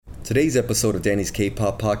Today's episode of Danny's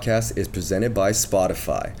K-Pop Podcast is presented by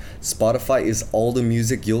Spotify. Spotify is all the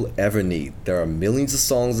music you'll ever need. There are millions of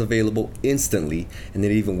songs available instantly, and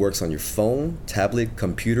it even works on your phone, tablet,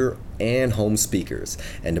 computer, and home speakers.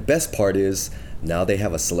 And the best part is, now they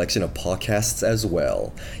have a selection of podcasts as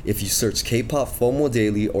well. If you search K-Pop FOMO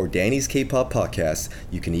Daily or Danny's K-Pop Podcast,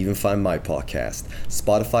 you can even find my podcast.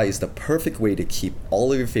 Spotify is the perfect way to keep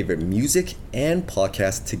all of your favorite music and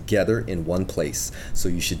podcasts together in one place. So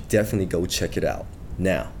you should definitely go check it out.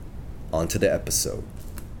 Now, on to the episode.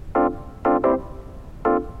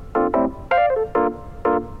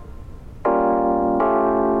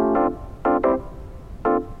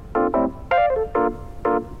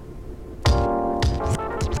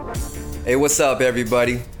 Hey, what's up,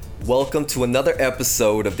 everybody? Welcome to another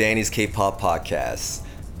episode of Danny's K-Pop Podcast.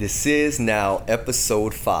 This is now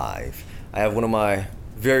episode 5. I have one of my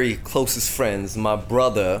very closest friends, my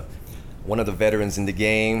brother, one of the veterans in the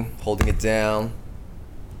game, holding it down,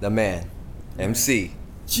 the man, MC,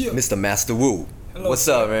 Mr. Master Wu. Hello, what's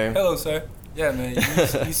sir. up, man? Hello, sir. Yeah, man,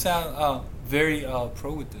 you sound very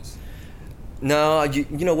pro with this. No, you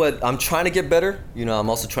know what? I'm trying to get better. You know,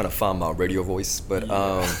 I'm also trying to find my radio voice. But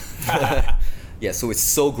yeah, so it's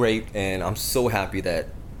so great, and I'm so happy that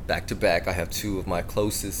back to back I have two of my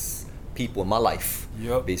closest people in my life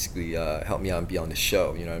basically help me out and be on the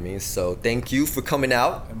show. You know what I mean? So thank you for coming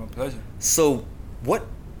out. It's my pleasure. So what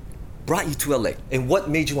brought you to LA, and what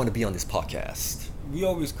made you want to be on this podcast? We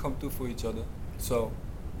always come through for each other, so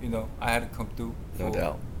you know I had to come through. No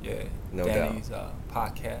doubt. Yeah, No Danny's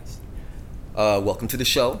podcast. Welcome to the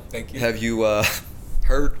show. Thank you. Have you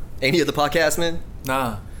heard any of the podcasts, man?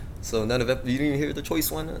 Nah. So none of it. You didn't even hear the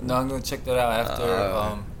choice one? No, I'm gonna check that out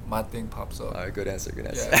after my thing pops up. All right, good answer.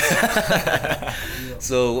 Yeah.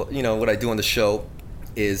 So you know what I do on the show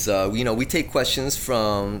is we take questions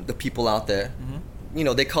from the people out there. Mm-hmm. You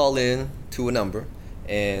know, they call in to a number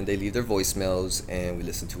and they leave their voicemails, and we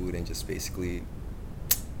listen to it and just basically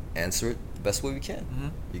answer it the best way we can. Mm-hmm.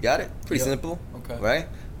 You got it? Pretty simple. Okay. Right?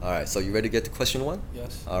 All right, so you ready to get to question 1?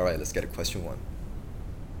 Yes. All right, let's get to question 1.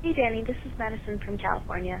 Hey Danny, this is Madison from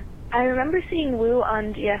California. I remember seeing Wu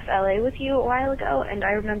on DFLA with you a while ago, and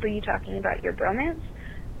I remember you talking about your bromance.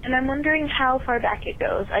 And I'm wondering how far back it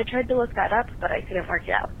goes. I tried to look that up, but I couldn't work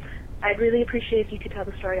it out. I'd really appreciate if you could tell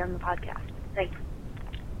the story on the podcast. Thanks.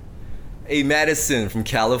 Hey, Madison from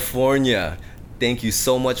California. Thank you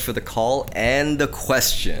so much for the call and the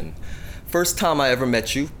question. First time I ever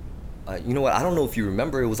met you, you know what? I don't know if you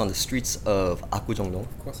remember. It was on the streets of Apgujeongdong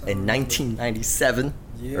in 1997,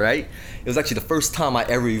 right? It was actually the first time I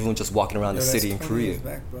ever even just walking around the city in Korea. Years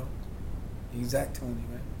back, bro. Exact 20,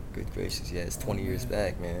 right? Good gracious, yeah, it's 20 years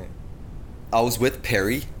back, man. I was with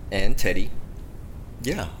Perry and Teddy.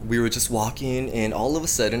 Yeah, we were just walking, and all of a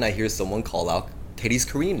sudden I hear someone call out Teddy's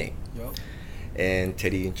Korean name. Yup. And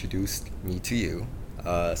Teddy introduced me to you.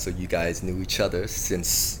 So you guys knew each other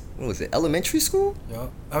since, what was it, elementary school? Yeah,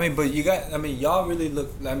 y'all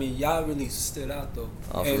really stood out though.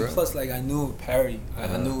 Oh, and for real? plus, like, I knew Perry. I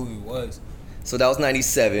knew who he was. So that was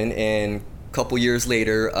 97, and a couple years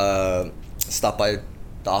later, stopped by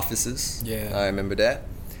the offices. Yeah. I remember that.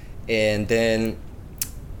 And then,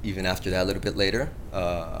 even after that, a little bit later,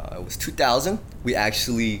 it was 2000, we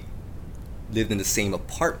actually lived in the same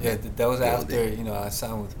apartment. Yeah, that was building. after, I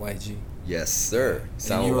signed with YG. Yes, sir.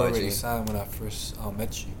 And you with already YG. signed when I first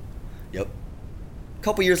met you. Yep. A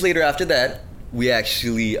couple years later after that, we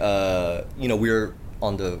actually, we were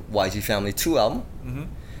on the YG Family 2 album. Mm-hmm.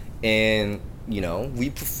 And, we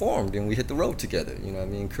performed and we hit the road together,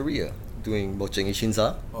 in Korea, doing Mocheng이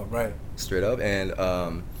Shinsa, Oh, right. straight up. And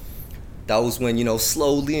that was when,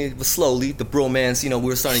 slowly, the bromance, we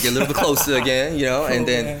were starting to get a little bit closer again, and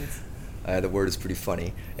then, the word is pretty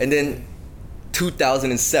funny. And then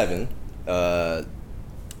 2007,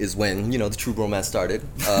 is when the true bromance started.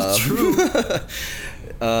 True.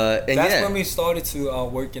 And That's when we started to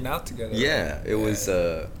working out together. Yeah, right? it was.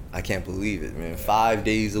 I can't believe it, man. 5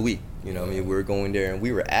 days a week. We were going there and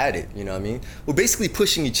we were at it. We're basically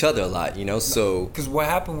pushing each other a lot. So. Because what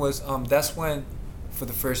happened was that's when, for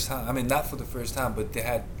the first time. I mean, not for the first time, but they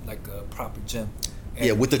had like a proper gym. And,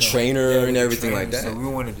 yeah, with the trainer and everything like that. So we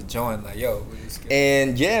wanted to join. Like, yo, let's get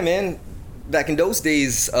And yeah, man. Back in those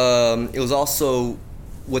days, it was also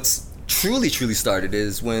what's truly started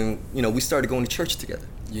is when we started going to church together.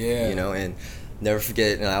 Yeah. And never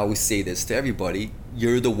forget, and I always say this to everybody,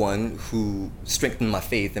 you're the one who strengthened my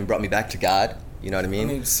faith and brought me back to God. You know what I mean?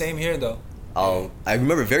 I mean, same here though. I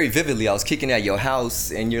remember very vividly, I was kicking at your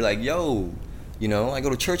house and you're like, yo, I go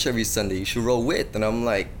to church every Sunday, you should roll with. And I'm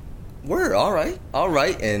like, word, all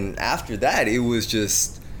right. And after that, it was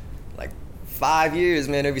just like 5 years,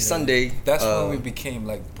 man. Every Sunday. That's when we became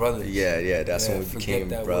like brothers. Yeah. That's when we became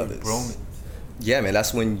that brothers. Word, bromance. Yeah, man.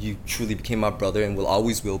 That's when you truly became my brother, and will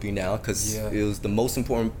always will be now, because it was the most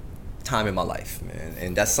important time in my life, man.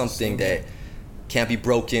 And that's something that can't be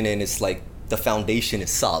broken, and it's like the foundation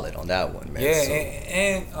is solid on that one, man. Yeah, so.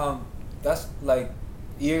 and that's like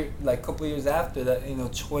couple years after that,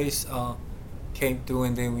 Choice came through,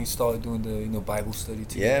 and then we started doing the Bible study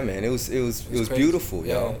together. Yeah, man, it was beautiful,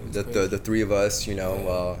 yo. The three of us,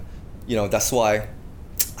 that's why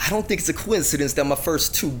I don't think it's a coincidence that my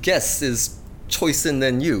first two guests is Choice and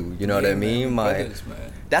then you. You know what I mean? Brothers,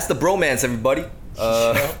 that's the bromance, everybody.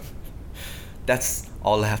 That's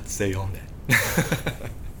all I have to say on that.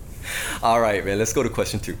 All right, man. Let's go to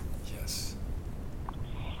question 2. Yes.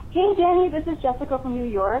 Hey, Danny. This is Jessica from New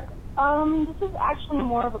York. This is actually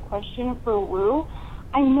more of a question for Wu.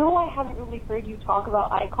 I know I haven't really heard you talk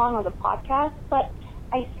about iKON on the podcast, but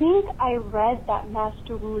I think I read that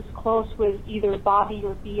Master Wu is close with either Bobby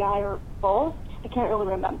or B.I. or both. I can't really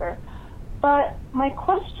remember. But my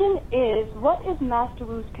question is, what is Master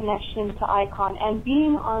Wu's connection to iKON, and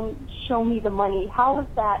being on Show Me the Money, how has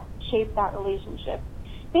that shaped that relationship?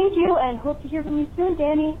 Thank you, and hope to hear from you soon,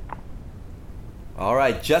 Danny. All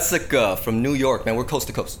right, Jessica from New York, man. We're coast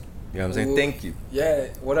to coast. You know what I'm saying? Thank you. Yeah,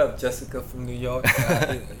 what up, Jessica from New York?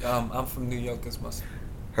 I'm from New York as well.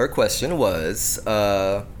 Her question was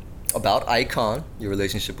about iKON, your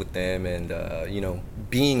relationship with them, and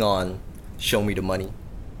being on Show Me the Money.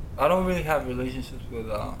 I don't really have relationships with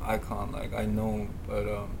iKON, like I know, but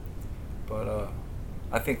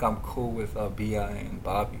I think I'm cool with B.I. and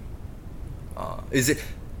Bobby.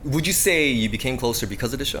 Would you say you became closer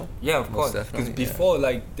because of the show? Yeah, of course. Because before,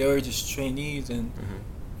 like, they were just trainees, and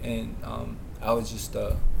I was just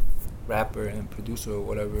a rapper and producer or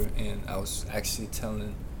whatever, and I was actually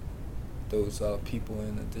telling those people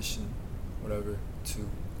in addition, whatever, to.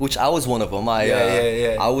 Which I was one of them.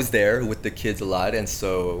 I was there with the kids a lot, and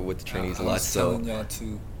so with the trainees a lot. So telling y'all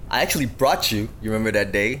to. I actually brought you. You remember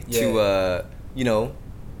that day to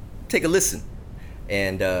take a listen,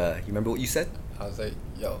 and you remember what you said? I was like,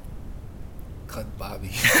 yo, cut Bobby.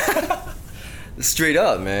 Straight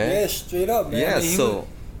up, man. Yeah, straight up, man. Yeah, I mean, so.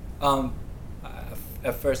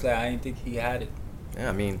 At first, like, I didn't think he had it. Yeah,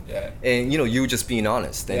 I mean, and you were just being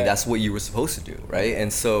honest, and that's what you were supposed to do, right?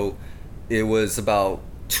 And so, it was about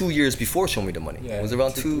 2 years before Show Me the Money. Yeah, it was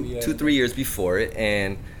around 3 years before it,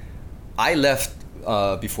 and I left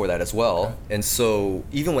before that as well. Okay. And so,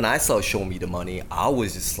 even when I saw Show Me the Money, I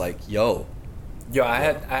was just like, yo. I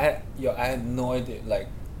had no idea. Like,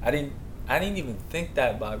 I didn't even think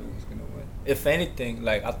that Bobby was gonna win. If anything,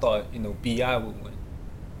 like, I thought B.I. would win.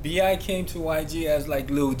 B.I. came to YG as like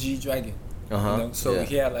Lil G Dragon, so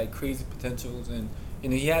he had like crazy potentials, and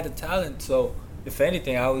he had the talent. So if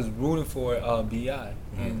anything, I was rooting for B.I.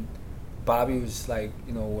 And Bobby was just like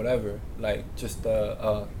whatever, like just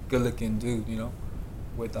a good looking dude,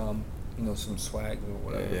 with some swag or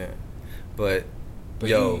whatever. Yeah. But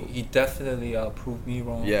yo, he definitely proved me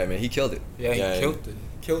wrong. Yeah, man, he killed it. Yeah, he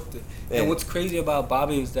killed it. And what's crazy about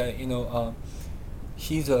Bobby is that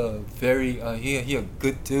he's a very he a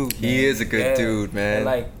good dude. Man. He is a good dude, man. And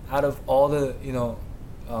like out of all the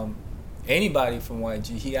anybody from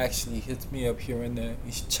YG, he actually hits me up here and there.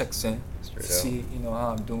 He checks in to see how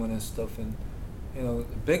I'm doing and stuff, and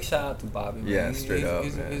big shout out to Bobby. Man. Yeah, straight up.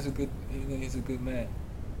 He's a good he's a good man.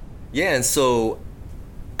 Yeah, and so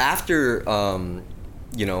after iKON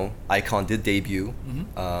did debut,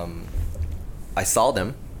 I saw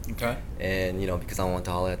them. Okay. And because I wanted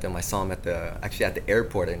to holler at them, I saw them at the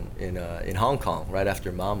airport in Hong Kong right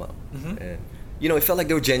after Mama, and it felt like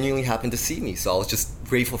they were genuinely happy to see me. So I was just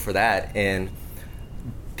grateful for that, and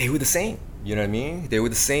they were the same. You know what I mean? They were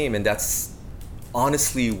the same, and that's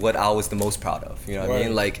honestly what I was the most proud of. You know what I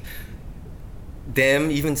mean? Like them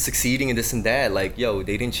even succeeding in this and that. Like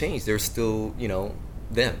they didn't change. They're still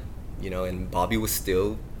them. And Bobby was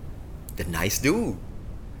still the nice dude.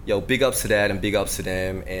 Big ups to that, and big ups to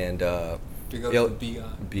them, and big ups to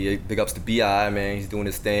B.I. Big ups to B.I. Man, he's doing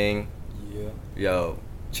his thing. Yeah.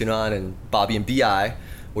 Chinon and Bobby and B.I.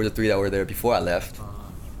 were the three that were there before I left.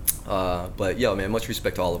 But man, much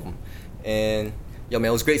respect to all of them. And man, it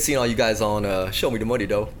was great seeing all you guys on Show Me the Money,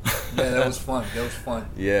 though. Yeah, that was fun.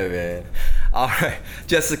 Yeah, man. All right,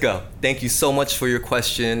 Jessica, thank you so much for your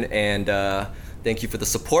question, and thank you for the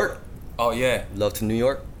support. Oh yeah. Love to New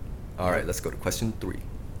York. All right, let's go to question 3.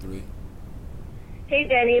 Hey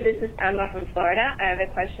Danny, this is Emma from Florida. I have a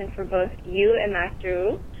question for both you and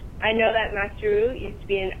Master Wu. I know that Master Wu used to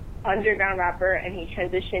be an underground rapper and he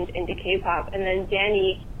transitioned into K-pop, and then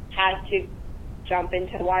Danny had to jump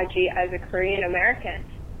into YG as a Korean American.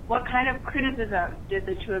 what kind of criticism did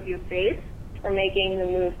the two of you face for making the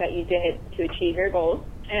moves that you did to achieve your goals?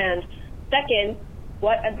 And second,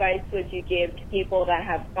 what advice would you give to people that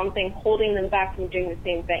have something holding them back from doing the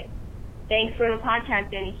same thing? Thanks for the podcast,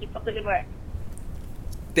 Danny. Keep up the good work.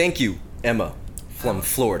 Thank you, Emma from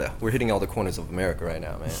Florida. We're hitting all the corners of America right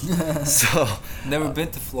now, man. So Never been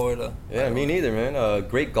to Florida. yeah, me neither, man.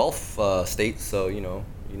 Great golf state, so you know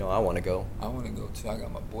I want to go. I want to go too. I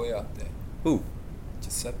got my boy out there. Who?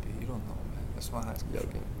 Giuseppe. You don't know, man. That's my high school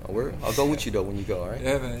friend. I'll go with you though when you go, all right?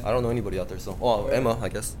 Yeah, man. I don't know anybody out there, so. Oh, Yeah. Emma, I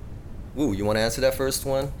guess. Woo, you want to answer that first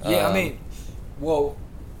one? Yeah, I mean, well,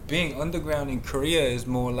 being underground in Korea is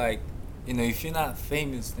more like, if you're not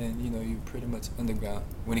famous, then, you're pretty much underground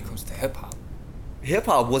when it comes to hip hop. hip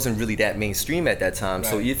hop wasn't really that mainstream at that time.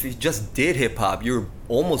 So Right. if you just did hip hop, you're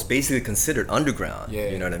almost basically considered underground. Yeah.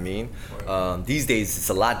 You know what I mean? Right. These days it's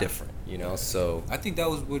a lot different. So I think that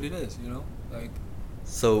was what it is, like.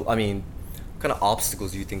 So I mean, what kind of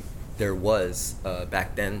obstacles do you think there was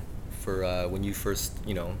back then for when you first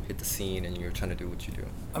hit the scene and you're trying to do what you do?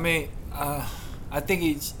 I mean, I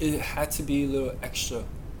think it had to be a little extra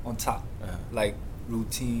on top, like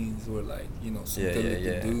routines or like some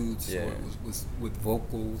delicate dudes or with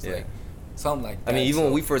vocals, like something like that. I mean, even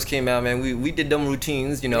when we first came out, man, we did them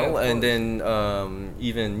routines, and then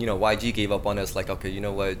even YG gave up on us, like, okay, you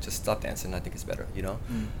know what, just stop dancing. I think it's better,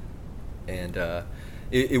 and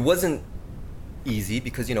it wasn't easy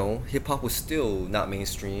because hip hop was still not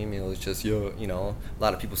mainstream. It was just a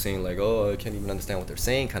lot of people saying like, oh, I can't even understand what they're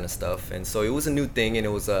saying, kind of stuff. And so it was a new thing, and it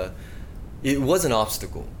was an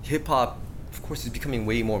obstacle. Hip hop, of course, is becoming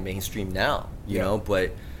way more mainstream now, you know.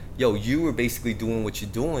 But you were basically doing what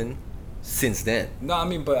you're doing since then. No, I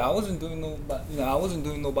mean, but I wasn't doing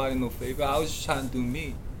nobody no favor. I was just trying to do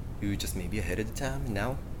me. You were just maybe ahead of the time, and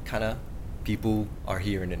now kind of people are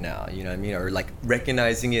hearing it now. You know what I mean, or like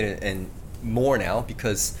recognizing it and more now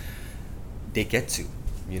because they get to,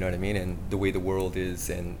 you know what I mean, and the way the world is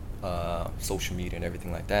and social media and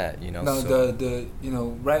everything like that, No, so. the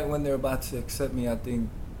right when they're about to accept me, I think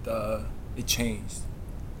it changed.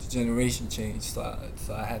 The generation changed, so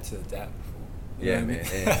I had to adapt. Yeah, man.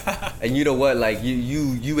 And you know what? Like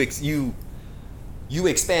you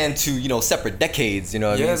expand to separate decades. You know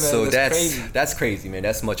what I mean? Man, So crazy. That's crazy, man.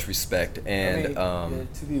 That's much respect. And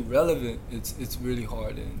to be relevant, it's really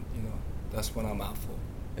hard, and that's what I'm out for.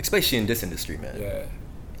 Especially in this industry, man. Yeah.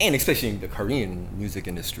 And especially in the Korean music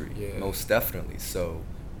industry, most definitely. So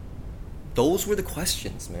those were the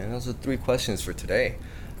questions, man. Those are 3 questions for today.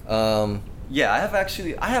 I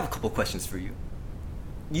have a couple questions for you.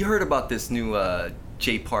 You heard about this new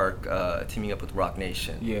Jay Park teaming up with Rock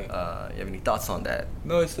Nation. Yeah. You have any thoughts on that?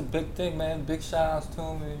 No, it's a big thing, man. Big shout outs to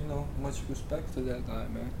him, and much respect to that guy,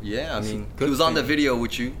 man. Yeah, It's I a mean, good he was on the thing. video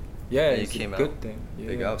with you. Yeah, he it's came a out. good thing. Yeah.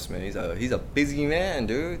 Big ups, man. He's a busy man,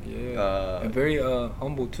 dude. Yeah. And very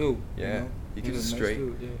humble too. Yeah, he keeps He's it a straight.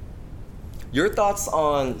 Nice dude, yeah. Your thoughts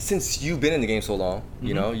on, since you've been in the game so long,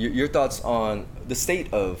 your thoughts on the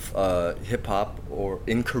state of hip hop or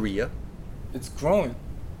in Korea? It's growing.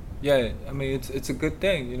 Yeah, I mean it's a good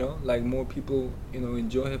thing, like more people,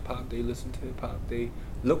 enjoy hip hop, they listen to hip hop, they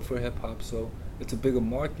look for hip hop, so it's a bigger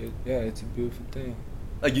market. Yeah, it's a beautiful thing.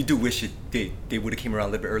 You do wish they would have came around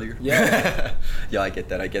a little bit earlier. Yeah. Yeah, I get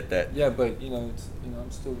that. Yeah, but it's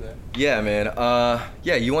I'm still there. Yeah, man.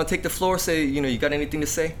 You want to take the floor? Say, you got anything to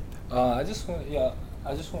say? I just want to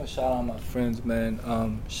shout out my friends,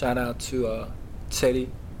 man. Shout out to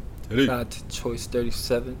Teddy. Shout out to Choice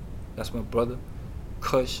 37. That's my brother.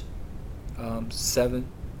 Kush. 7.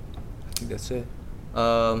 I think that's it.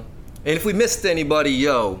 And if we missed anybody,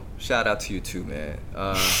 shout out to you too, man.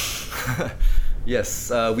 Yes,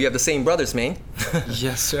 we have the same brothers, man.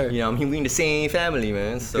 Yes, sir. We in the same family,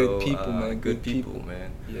 man. So Good people, man. Good people,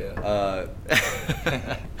 man. Yeah.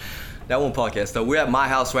 That one podcast though. We're at my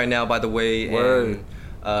house right now, by the way. Word.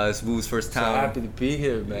 And it's Woo's first So time. happy to be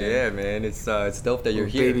here, man. Yeah, man. It's dope that you're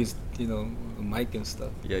With here. Baby's, the mic and stuff.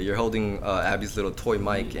 Yeah, you're holding Abby's little toy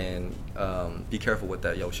mic, and be careful with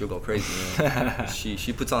that, she'll go crazy, man.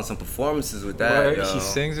 she puts on some performances with that. Word, yo. she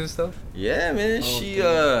sings and stuff. Yeah, man.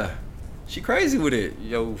 She crazy with it.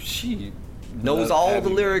 She knows Love all Abby.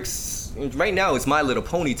 the lyrics. Right now it's My Little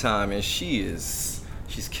Pony time, and she's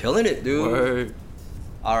killing it, dude. Word.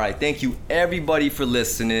 All right, thank you everybody for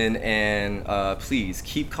listening, and please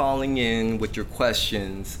keep calling in with your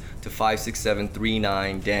questions to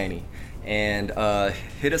 56739 Danny, and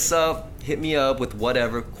hit me up with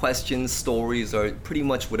whatever questions, stories, or pretty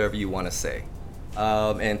much whatever you want to say.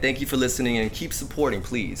 And thank you for listening, and keep supporting,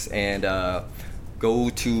 please, and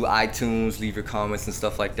go to iTunes, leave your comments and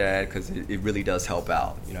stuff like that, because it really does help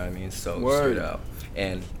out. You know what I mean? So Word. straight up.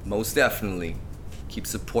 And most definitely, keep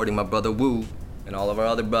supporting my brother Woo and all of our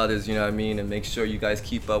other brothers, you know what I mean? And make sure you guys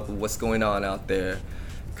keep up with what's going on out there,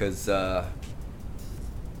 because they're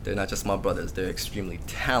not just my brothers, they're extremely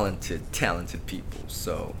talented people.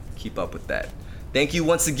 So keep up with that. Thank you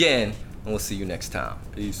once again, and we'll see you next time.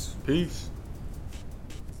 Peace. Peace.